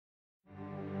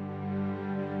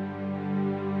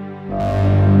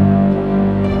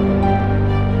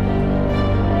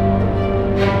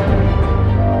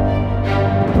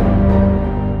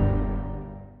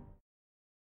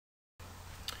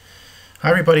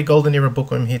everybody, Golden Era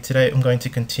Bookworm here. Today I'm going to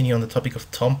continue on the topic of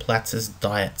Tom Platz'S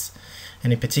diets,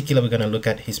 and in particular we're going to look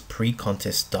at his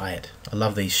pre-contest diet. I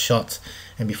love these shots,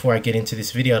 and before I get into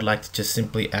this video I'd like to just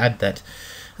simply add that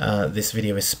this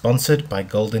video is sponsored by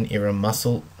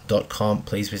goldeneramuscle.com.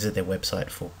 Please visit their website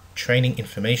for training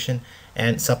information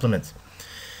and supplements.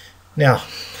 Now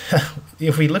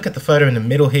if we look at the photo in the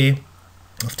middle here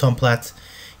of Tom Platz,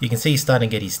 you can see he's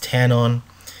starting to get his tan on.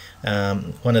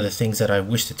 One of the things that I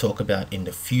wish to talk about in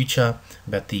the future,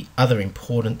 about the other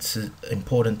important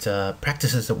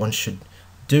practices that one should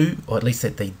do, or at least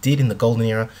that they did in the golden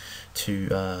era,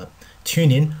 to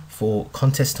tune in for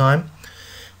contest time.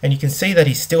 And you can see that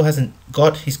he still hasn't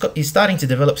got, he's starting to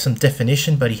develop some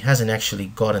definition, but he hasn't actually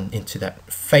gotten into that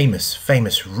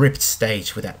famous ripped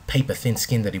stage with that paper thin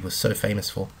skin that he was so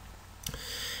famous for.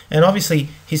 And obviously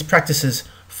his practices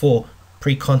for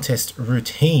pre-contest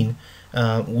routine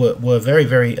were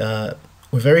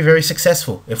very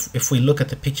successful. If we look at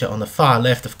the picture on the far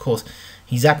left, of course,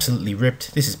 he's absolutely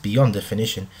ripped. This is beyond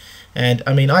definition, and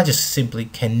I mean, I just simply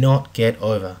cannot get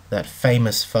over that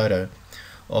famous photo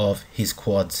of his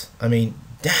quads. I mean,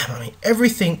 damn! I mean,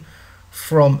 everything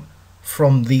from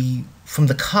the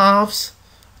calves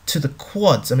to the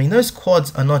quads. I mean, those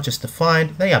quads are not just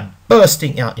defined; they are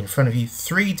bursting out in front of you,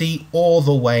 3D all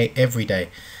the way, every day.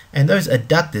 And those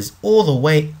adductors all the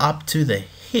way up to the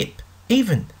hip.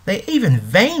 They're even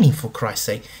veiny, for Christ's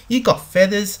sake. You got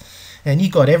feathers and you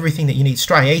got everything that you need.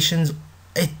 Striations,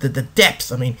 the depth.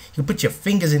 I mean, you put your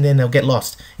fingers in there and they'll get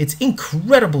lost. It's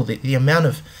incredible the amount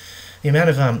of amount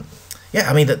of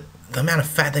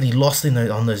fat that he lost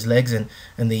on those legs, and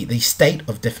the state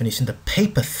of definition. The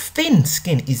paper thin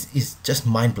skin is just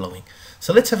mind blowing.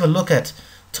 So let's have a look at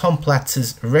Tom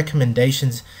Platz'S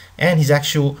recommendations and his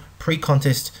actual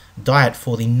pre-contest diet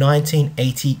for the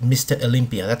 1980 Mr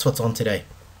Olympia. That's what's on today.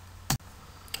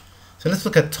 So let's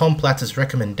look at Tom Platz'S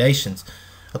recommendations.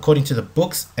 According to the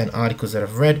books and articles that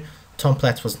I've read, Tom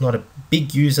Platz was not a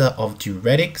big user of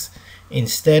diuretics.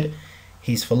 Instead,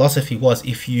 his philosophy was,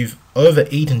 if you've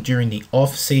overeaten during the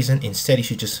off season, instead you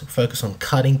should just focus on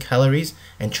cutting calories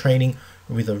and training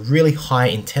with a really high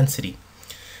intensity.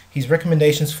 His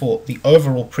recommendations for the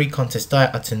overall pre-contest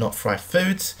diet are to not fry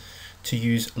foods, to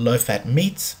use low-fat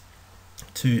meats,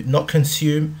 to not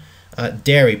consume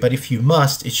dairy, but if you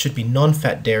must, it should be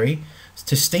non-fat dairy,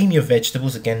 to steam your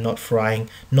vegetables, again not frying,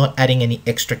 not adding any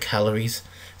extra calories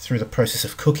through the process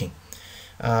of cooking.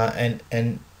 And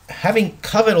having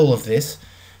covered all of this,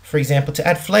 for example, to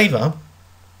add flavor,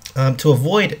 to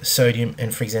avoid sodium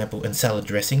and, for example, in salad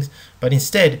dressings, but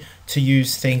instead to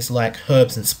use things like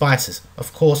herbs and spices.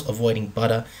 Of course, avoiding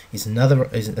butter is another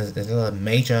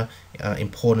major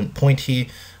important point here.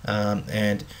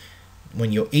 And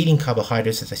when you're eating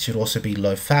carbohydrates, they should also be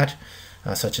low fat,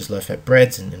 such as low fat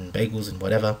breads and bagels and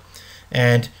whatever.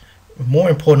 And more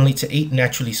importantly, to eat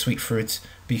naturally sweet fruits,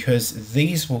 because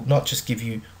these will not just give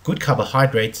you good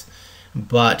carbohydrates,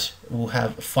 but will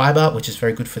have fiber, which is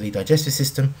very good for the digestive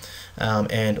system,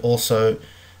 and also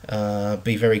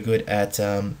be very good at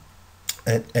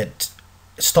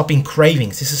stopping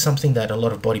cravings. This is something that a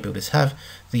lot of bodybuilders have.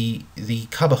 The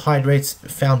carbohydrates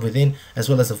found within, as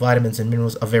well as the vitamins and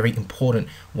minerals, are very important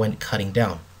when cutting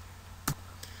down.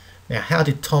 Now, how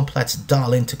did Tom Platz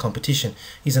dial into competition?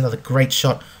 Here's another great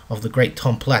shot of the great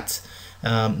Tom Platz,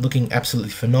 looking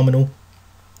absolutely phenomenal.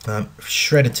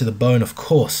 Shredded to the bone, of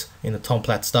course, in the Tom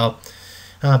Platz style.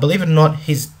 Believe it or not,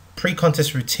 his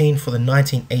pre-contest routine for the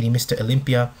 1980 Mr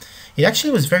Olympia, it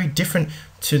actually was very different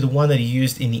to the one that he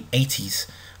used in the 80s,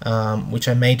 which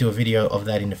I may do a video of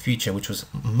that in the future, which was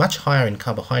much higher in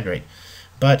carbohydrate.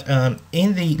 But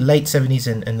in the late 70s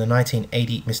and the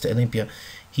 1980 Mr Olympia,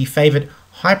 he favored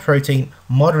high protein,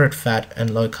 moderate fat, and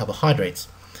low carbohydrates.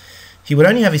 He would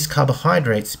only have his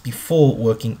carbohydrates before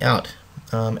working out.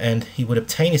 And he would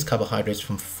obtain his carbohydrates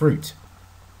from fruit.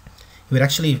 He would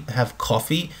actually have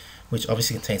coffee, which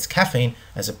obviously contains caffeine,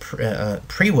 as a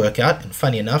pre-workout, and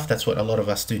funny enough, that's what a lot of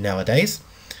us do nowadays.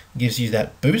 It gives you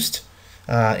that boost,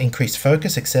 increased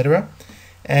focus, etc.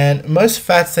 And most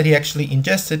fats that he actually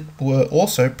ingested were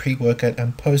also pre-workout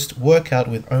and post-workout,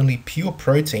 with only pure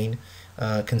protein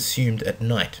consumed at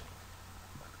night.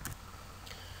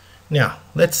 Now,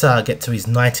 let's get to his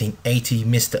 1980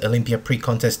 Mr Olympia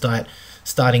pre-contest diet,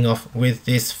 starting off with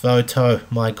this photo.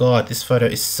 My God, this photo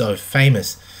is so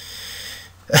famous.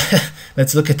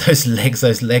 Let's look at those legs,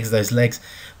 those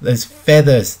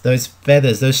feathers,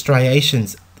 those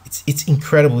striations. It's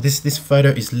incredible. This photo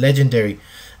is legendary.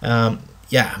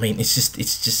 Yeah, I mean, it's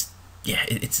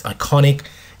iconic.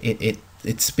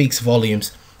 It speaks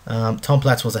volumes. Tom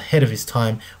Platz was ahead of his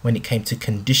time when it came to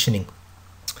conditioning.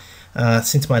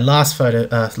 since my last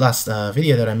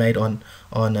video that I made on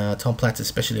Tom Platz,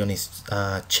 especially on his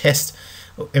chest.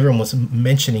 Everyone was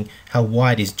mentioning how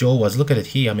wide his jaw was. Look at it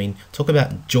here. I mean, talk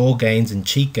about jaw gains and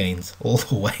cheek gains all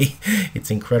the way. It's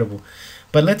incredible.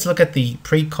 But let's look at the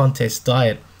pre-contest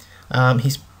diet.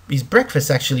 His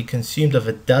breakfast actually consumed of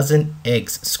 12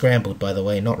 eggs, scrambled by the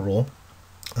way, not raw.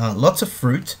 Lots of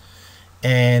fruit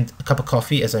and a cup of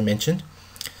coffee, as I mentioned.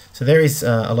 So there is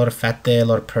a lot of fat there, a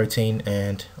lot of protein,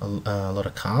 and a lot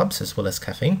of carbs, as well as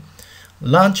caffeine.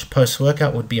 Lunch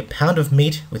post-workout would be a pound of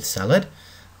meat with salad.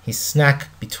 His snack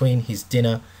between his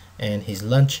dinner and his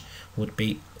lunch would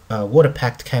be a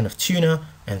water-packed can of tuna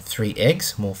and 3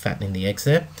 eggs, more fat in the eggs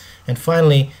there. And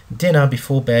finally, dinner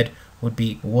before bed would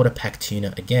be water-packed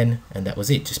tuna again, and that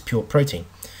was it, just pure protein.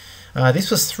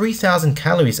 This was 3,000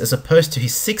 calories as opposed to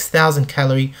his 6,000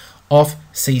 calorie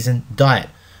off-season diet.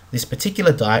 This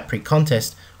particular diet,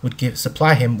 pre-contest, would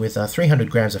supply him with 300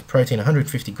 grams of protein,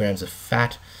 150 grams of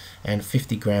fat, and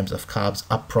 50 grams of carbs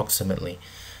approximately.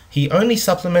 He only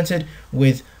supplemented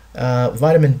with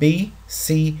vitamin B,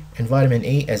 C, and vitamin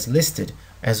E as listed,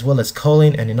 as well as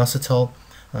choline and inositol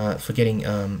for getting,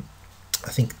 I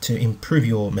think, to improve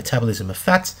your metabolism of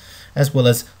fats, as well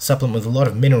as supplement with a lot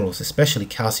of minerals, especially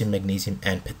calcium, magnesium,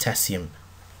 and potassium.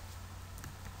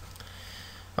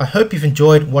 I hope you've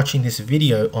enjoyed watching this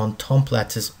video on Tom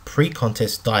Platz's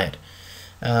pre-contest diet.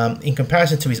 In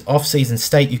comparison to his off-season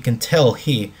state, you can tell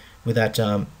here with that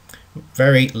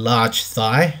very large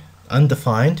thigh,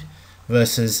 undefined,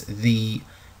 versus the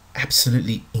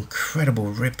absolutely incredible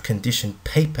ripped condition,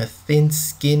 paper thin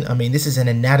skin. I mean, this is an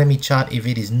anatomy chart if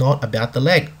it is not about the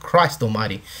leg. Christ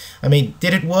almighty. I mean,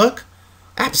 did it work?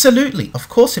 Absolutely. Of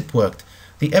course it worked.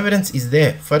 The evidence is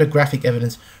there, photographic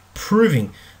evidence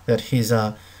proving that his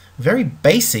very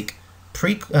basic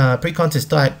pre-contest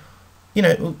diet, you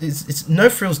know, it's no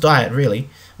frills diet really,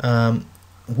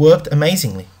 worked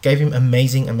amazingly, gave him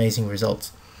amazing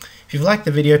results. If you've liked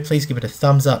the video, please give it a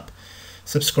thumbs up.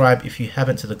 Subscribe if you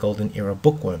haven't to the Golden Era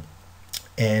Bookworm,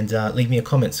 and leave me a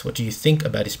comments. What do you think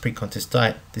about his pre-contest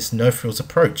diet, this no frills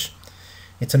approach?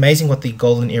 It's amazing what the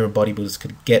Golden Era bodybuilders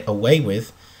could get away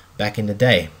with back in the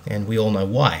day, and we all know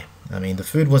why. I mean, the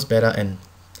food was better and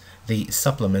the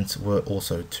supplements were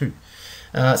also too.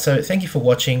 So thank you for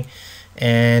watching,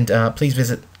 and please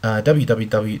visit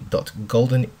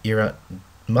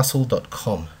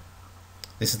www.goldeneramuscle.com.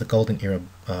 This is the Golden Era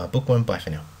Bookworm. Bye for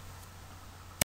now.